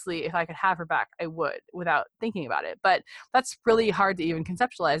 obviously, if I could have her back, I would without thinking about it. But that's really hard to even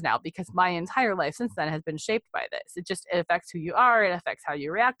conceptualize now, because my entire life since then has been shaped by this. It affects who you are. It affects how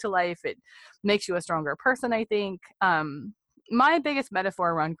you react to life. It makes you a stronger person, I think. My biggest metaphor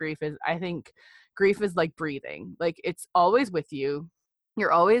around grief is, I think grief is like breathing. Like, it's always with you.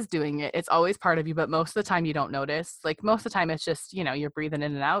 You're always doing it. It's always part of you, but most of the time you don't notice. Like, most of the time it's just, you're breathing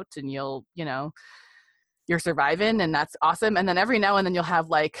in and out, and you're surviving, and that's awesome. And then every now and then you'll have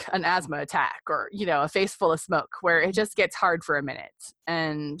like an asthma attack, or, a face full of smoke, where it just gets hard for a minute.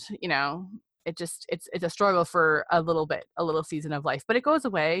 And, it's a struggle for a little bit, a little season of life, but it goes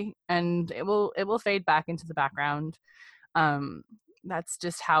away and it will fade back into the background. Um, that's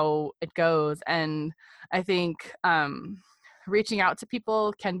just how it goes. And I think, reaching out to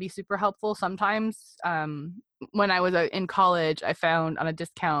people can be super helpful sometimes. When I was in college, I found on a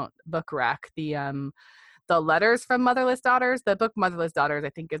discount book rack the letters from motherless daughters. The book Motherless Daughters,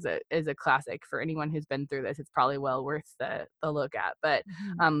 I think, is a classic for anyone who's been through this. It's probably well worth the look at. But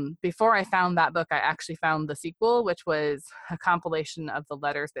before I found that book, I actually found the sequel, which was a compilation of the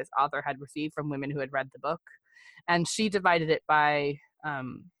letters this author had received from women who had read the book, and she divided it by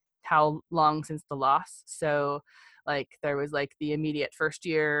how long since the loss. So, like, there was like the immediate first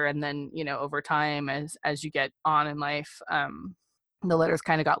year, and then over time, as you get on in life, the letters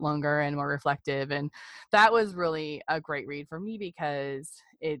kind of got longer and more reflective, and that was really a great read for me because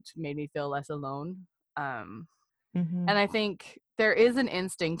it made me feel less alone. um Mm-hmm. and I think there is an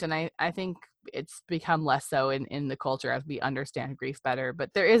instinct, and I think it's become less so in the culture as we understand grief better, but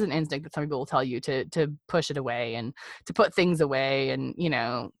there is an instinct that some people will tell you to push it away and to put things away, and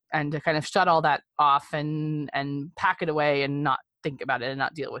and to kind of shut all that off and pack it away and not think about it and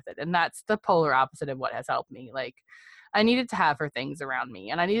not deal with it. And that's the polar opposite of what has helped me. Like, I needed to have her things around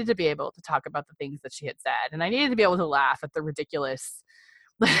me, and I needed to be able to talk about the things that she had said, and I needed to be able to laugh at the ridiculous.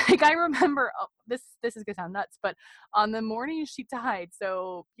 Like, I remember, this is gonna sound nuts, but on the morning she died,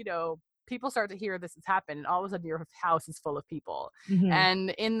 so people start to hear this has happened, and all of a sudden your house is full of people. Mm-hmm. And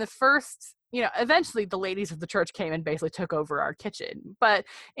in the first, eventually the ladies of the church came and basically took over our kitchen. But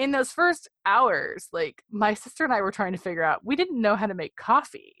in those first hours, like, my sister and I were trying to figure out, we didn't know how to make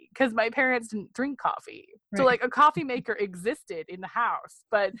coffee because my parents didn't drink coffee. So, Right. like, a coffee maker existed in the house,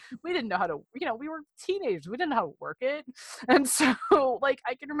 but we didn't know how to, we were teenagers. We didn't know how to work it. And so, like,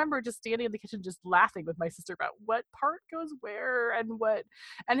 I can remember just standing in the kitchen just laughing with my sister about what part goes where and what.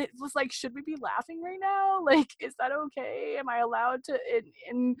 And it was like, should we be laughing right now? Like, is that okay? Am I allowed to?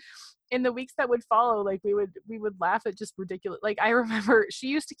 In the weeks that would follow, like, we would laugh at just ridiculous. Like, I remember she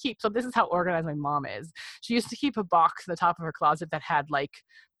used to keep, so this is how organized my mom is. She used to keep a box in the top of her closet that had, like,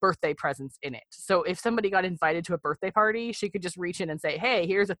 birthday presents in it. So if somebody got invited to a birthday party, she could just reach in and say, hey,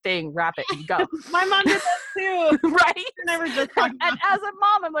 here's a thing, wrap it and go. My mom did that too. Right? Never just talking And about as a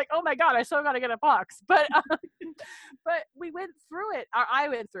mom, I'm like, oh my God, I still got to get a box. But we went through it. I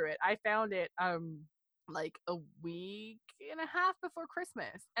went through it. I found it like a week and a half before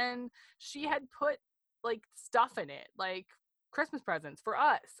Christmas, and she had put, like, stuff in it, like Christmas presents for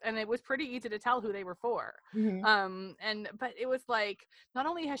us, and it was pretty easy to tell who they were for. Mm-hmm. But it was like, not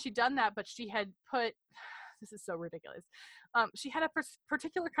only has she done that, but she had put, this is so ridiculous. She had a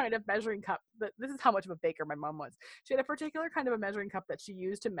particular kind of measuring cup. This is how much of a baker my mom was. She had a particular kind of a measuring cup that she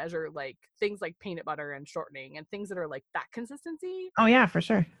used to measure, like, things like peanut butter and shortening and things that are like that consistency. Oh yeah, for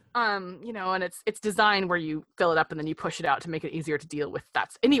sure. And it's designed where you fill it up and then you push it out to make it easier to deal with.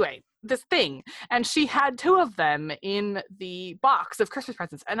 That's anyway, this thing. And she had 2 of them in the box of Christmas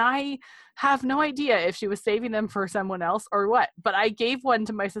presents, and I have no idea if she was saving them for someone else or what, but I gave one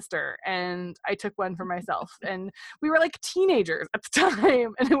to my sister and I took one for myself. And we were like teenagers at the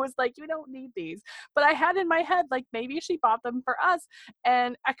time, and it was like, you don't need these. But I had in my head, like, maybe she bought them for us,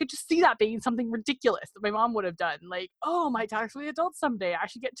 and I could just see that being something ridiculous that my mom would have done. Like, oh, my daughter's with adults someday, I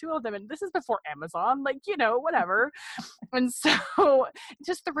should get 2 of them, and this is before Amazon, like, whatever. And so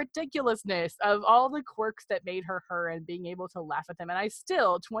just the ridiculousness of all the quirks that made her her, and being able to laugh at them. And I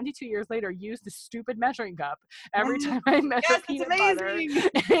still, 22 years later, use the stupid measuring cup every time I measure peanut butter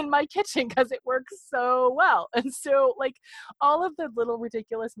in my kitchen because it works so well. And so, like, all of the little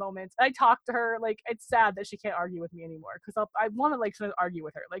ridiculous moments, I talk to her, like, it's sad that she can't argue with me anymore because I want to, like, sort of argue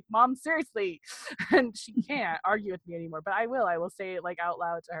with her, like, Mom, seriously. And she can't argue with me anymore, but I will say it, like, out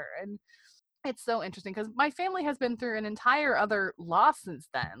loud to her. And it's so interesting because my family has been through an entire other loss since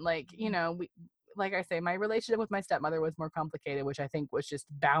then. Like, we, like I say, my relationship with my stepmother was more complicated, which I think was just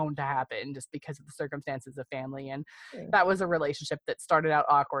bound to happen just because of the circumstances of family. And that was a relationship that started out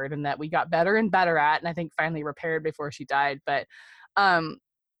awkward and that we got better and better at, and I think finally repaired before she died. But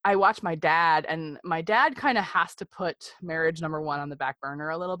I watched my dad, and my dad kind of has to put marriage number 1 on the back burner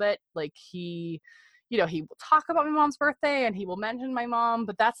a little bit. Like, he will talk about my mom's birthday and he will mention my mom,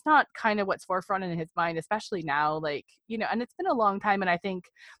 but that's not kind of what's forefront in his mind, especially now. Like, and it's been a long time, and I think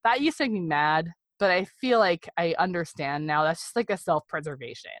that used to make me mad, but I feel like I understand now. That's just like a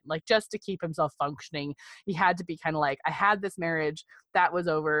self-preservation, like, just to keep himself functioning. He had to be kind of like, I had this marriage, that was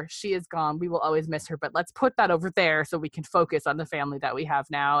over, she is gone, we will always miss her, but let's put that over there so we can focus on the family that we have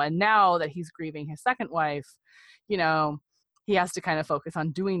now. And now that he's grieving his second wife, he has to kind of focus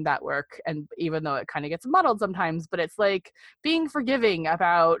on doing that work. And even though it kind of gets muddled sometimes, but it's like being forgiving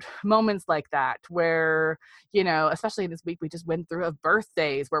about moments like that where, especially this week we just went through of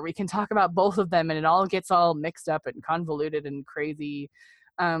birthdays where we can talk about both of them and it all gets all mixed up and convoluted and crazy.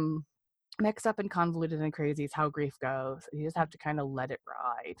 Mixed up and convoluted and crazy is how grief goes. You just have to kind of let it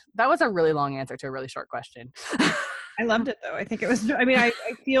ride. That was a really long answer to a really short question. I loved it though. I think it was, I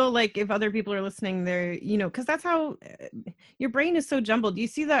feel like if other people are listening, they're, because that's how your brain is so jumbled. You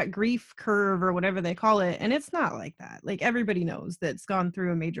see that grief curve or whatever they call it, and it's not like that. Like, everybody knows that's gone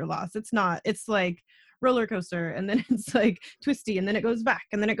through a major loss. It's not, it's like roller coaster, and then it's like twisty, and then it goes back,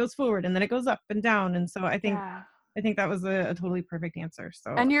 and then it goes forward, and then it goes up and down. And so I think I think that was a totally perfect answer.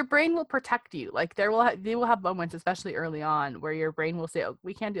 So, and your brain will protect you. Like they will have moments, especially early on, where your brain will say, oh,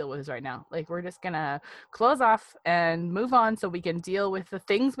 we can't deal with this right now. Like we're just gonna close off and move on so we can deal with the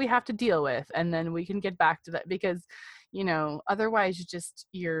things we have to deal with, and then we can get back to that, because otherwise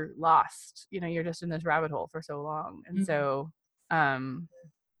you're lost. You're just in this rabbit hole for so long. And so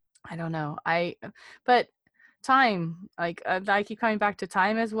I don't know. But time, like I keep coming back to,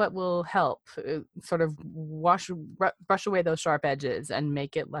 time is what will help sort of brush away those sharp edges and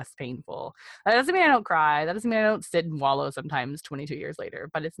make it less painful. That doesn't mean I don't cry. That doesn't mean I don't sit and wallow sometimes 22 years later,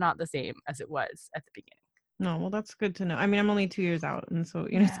 but it's not the same as it was at the beginning. No, well, that's good to know. I mean, I'm only 2 years out, and so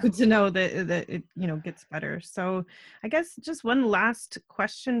it's good to know that it gets better. So, I guess just one last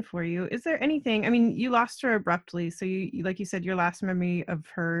question for you: is there anything? I mean, you lost her abruptly, so you like you said, your last memory of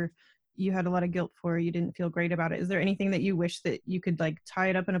her, you had a lot of guilt for. You didn't feel great about it. Is there anything that you wish that you could like tie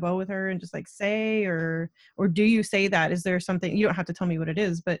it up in a bow with her and just like say, or do you say that? Is there something, you don't have to tell me what it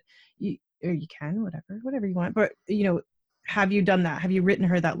is, but you can, whatever you want. But have you done that? Have you written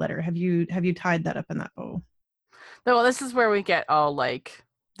her that letter? Have you tied that up in that bow? Well, this is where we get all like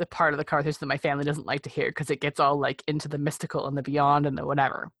the part of the conversation that my family doesn't like to hear, because it gets all like into the mystical and the beyond and the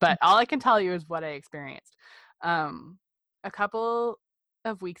whatever. But all I can tell you is what I experienced. A couple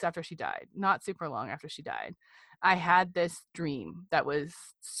of weeks after she died, not super long after she died, I had this dream that was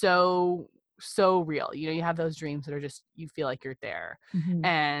so real. You have those dreams that are just, you feel like you're there.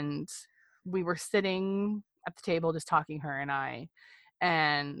 And we were sitting at the table just talking, her and I,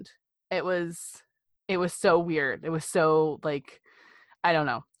 and it was so weird. It was so like, I don't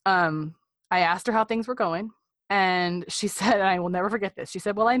know. I asked her how things were going, and she said, and I will never forget this, she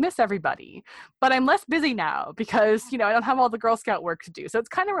said, well, I miss everybody, but I'm less busy now because, I don't have all the Girl Scout work to do. So it's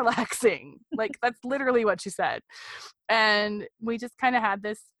kind of relaxing. Like, that's literally what she said. And we just kind of had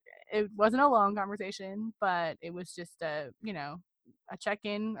this, it wasn't a long conversation, but it was just a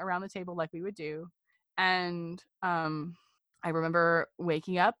check-in around the table like we would do. And, I remember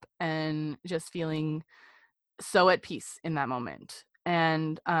waking up and just feeling so at peace in that moment.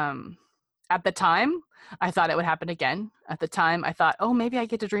 And at the time, I thought it would happen again. At the time, I thought, oh, maybe I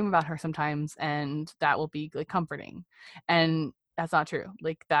get to dream about her sometimes, and that will be like comforting. And that's not true.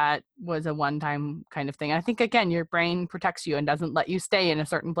 Like, that was a one-time kind of thing. I think, again, your brain protects you and doesn't let you stay in a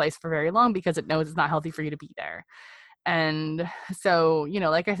certain place for very long because it knows it's not healthy for you to be there. And so,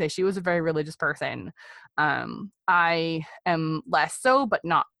 like I say, she was a very religious person. I am less so, but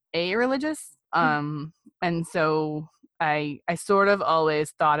not a-religious. And so I sort of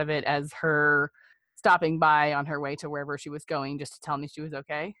always thought of it as her stopping by on her way to wherever she was going just to tell me she was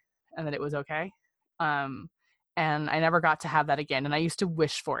okay and that it was okay. And I never got to have that again. And I used to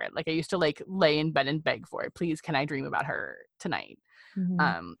wish for it. Like, I used to like lay in bed and beg for it. Please, can I dream about her tonight?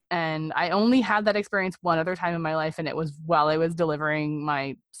 And I only had that experience one other time in my life, and it was while I was delivering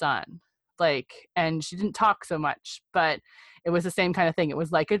my son. Like, and she didn't talk so much, but it was the same kind of thing. It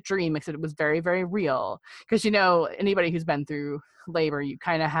was like a dream, except it was very, very real. Because, anybody who's been through labor, you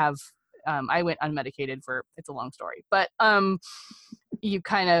kind of have, I went unmedicated for, it's a long story, but you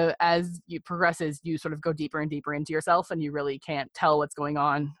kind of, as you progresses, you sort of go deeper and deeper into yourself, and you really can't tell what's going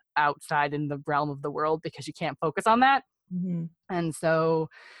on outside in the realm of the world because you can't focus on that. And so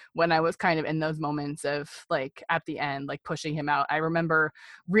when I was kind of in those moments of like at the end, like pushing him out, I remember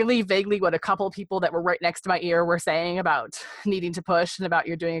really vaguely what a couple people that were right next to my ear were saying about needing to push and about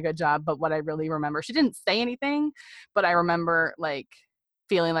you're doing a good job. But what I really remember, she didn't say anything, but I remember like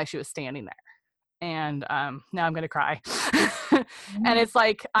feeling like she was standing there. And now I'm going to cry. And it's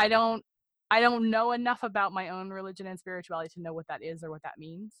like, I don't know enough about my own religion and spirituality to know what that is or what that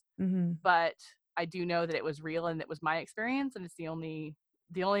means. But I do know that it was real and it was my experience, and it's the only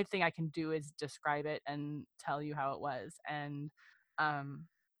thing I can do is describe it and tell you how it was. And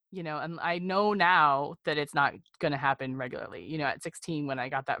and I know now that it's not going to happen regularly. At 16, when I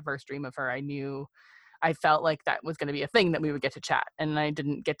got that first dream of her, I felt like that was going to be a thing that we would get to chat, and I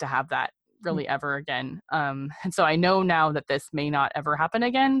didn't get to have that really ever again. And so I know now that this may not ever happen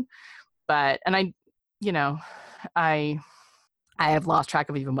again, and I have lost track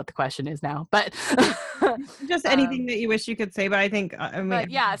of even what the question is now, but just anything that you wish you could say. But I think,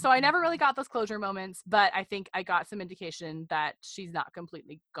 so I never really got those closure moments, but I think I got some indication that she's not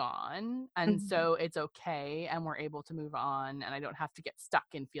completely gone. And so it's okay. And we're able to move on, and I don't have to get stuck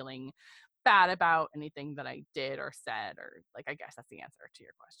in feeling bad about anything that I did or said, or like, I guess that's the answer to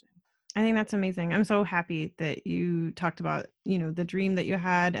your question. I think that's amazing. I'm so happy that you talked about, the dream that you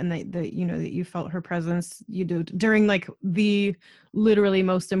had, and that you felt her presence, during like the literally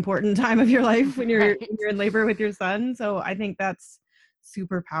most important time of your life when you're in labor with your son. So I think that's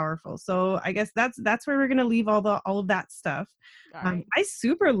super powerful. So I guess that's where we're going to leave all of that stuff. All right. I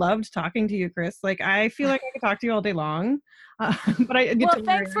super loved talking to you, Chris. Like, I feel like I could talk to you all day long, but I get to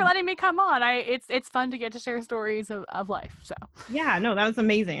thanks for letting me come on. It's fun to get to share stories of life. So yeah, no, that was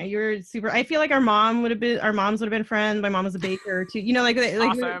amazing. You're super. I feel like our moms would have been friends. My mom was a baker too. You know, like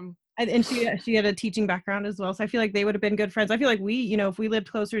awesome. And she had a teaching background as well. So I feel like they would have been good friends. I feel like we, you know, if we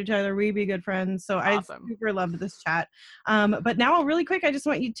lived closer to each other, we'd be good friends. So awesome. I super loved this chat. But now really quick, I just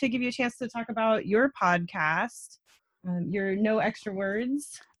want you to give you a chance to talk about your podcast, your No Extra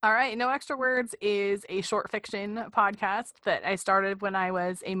Words. All right. No Extra Words is a short fiction podcast that I started when I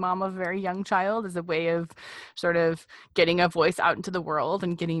was a mom of a very young child as a way of sort of getting a voice out into the world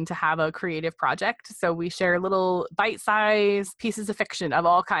and getting to have a creative project. So we share little bite-sized pieces of fiction of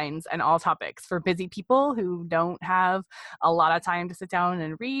all kinds and all topics for busy people who don't have a lot of time to sit down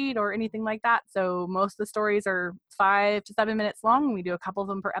and read or anything like that. So most of the stories are 5 to 7 minutes long. We do a couple of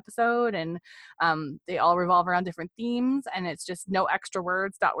them per episode, and they all revolve around different themes, and it's just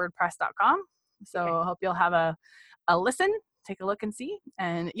noextrawords.wordpress.com. So I hope you'll have a listen, take a look and see.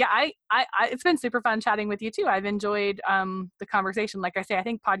 And yeah, I it's been super fun chatting with you too. I've enjoyed the conversation. Like I say, I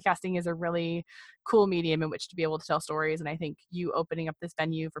think podcasting is a really cool medium in which to be able to tell stories, and I think you opening up this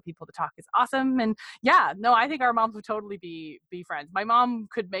venue for people to talk is awesome. And yeah, no, I think our moms would totally be friends. My mom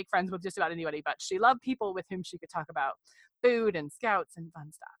could make friends with just about anybody, but she loved people with whom she could talk about food and scouts and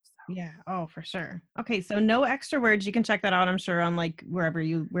fun stuff. Yeah. Oh, for sure. Okay. So No Extra Words. You can check that out, I'm sure, on like wherever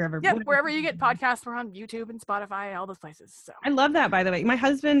you get podcasts. We're on YouTube and Spotify, all those places. So I love that, by the way. My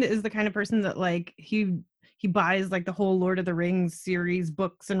husband is the kind of person that like he buys like the whole Lord of the Rings series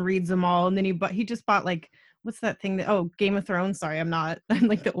books and reads them all. And then he just bought like, what's that thing Game of Thrones. Sorry, I'm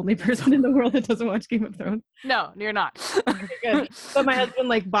like the only person in the world that doesn't watch Game of Thrones. No, you're not. Okay, good. But my husband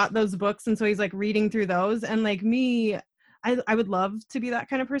like bought those books, and so he's like reading through those. And like me, I would love to be that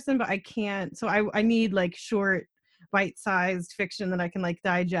kind of person, but I can't. So I need like short, bite-sized fiction that I can like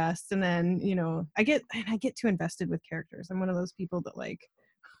digest. And then, you know, I get too invested with characters. I'm one of those people that like,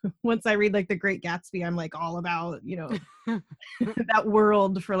 once I read like The Great Gatsby, I'm like all about, you know, that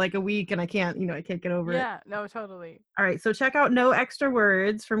world for like a week, and I can't get over it. Yeah, no, totally. All right. So check out No Extra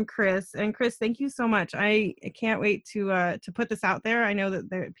Words from Chris. And Chris, thank you so much. I can't wait to put this out there. I know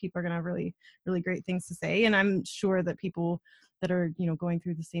that people are going to have really, really great things to say. And I'm sure that people that are, you know, going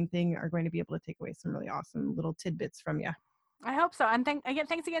through the same thing are going to be able to take away some really awesome little tidbits from you. I hope so. And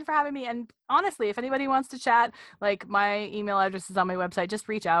thanks again for having me. And honestly, if anybody wants to chat, like my email address is on my website, just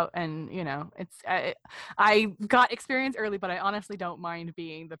reach out. And, you know, I got experience early, but I honestly don't mind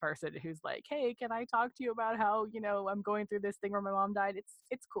being the person who's like, hey, can I talk to you about how, you know, I'm going through this thing where my mom died?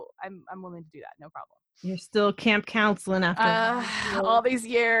 It's cool. I'm willing to do that. No problem. You're still camp counseling after all these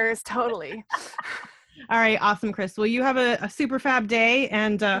years. Totally. All right. Awesome, Chris. Well, you have a super fab day,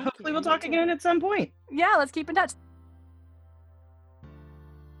 and hopefully we'll talk again at some point. Yeah, let's keep in touch.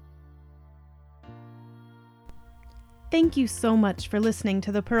 Thank you so much for listening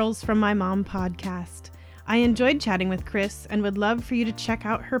to the Pearls from My Mom podcast. I enjoyed chatting with Chris and would love for you to check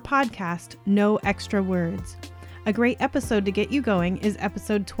out her podcast, No Extra Words. A great episode to get you going is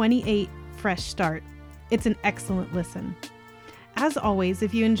episode 28, Fresh Start. It's an excellent listen. As always,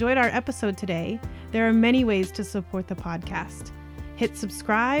 if you enjoyed our episode today, there are many ways to support the podcast. Hit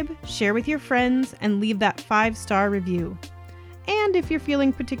subscribe, share with your friends, and leave that 5-star review. And if you're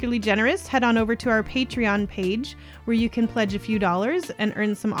feeling particularly generous, head on over to our Patreon page where you can pledge a few dollars and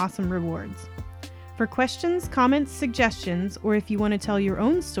earn some awesome rewards. For questions, comments, suggestions, or if you want to tell your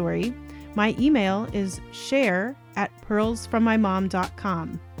own story, my email is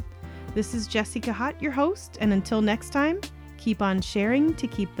share@pearlsfrommymom.com. This is Jessica Hott, your host, and until next time, keep on sharing to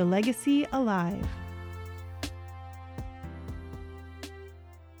keep the legacy alive.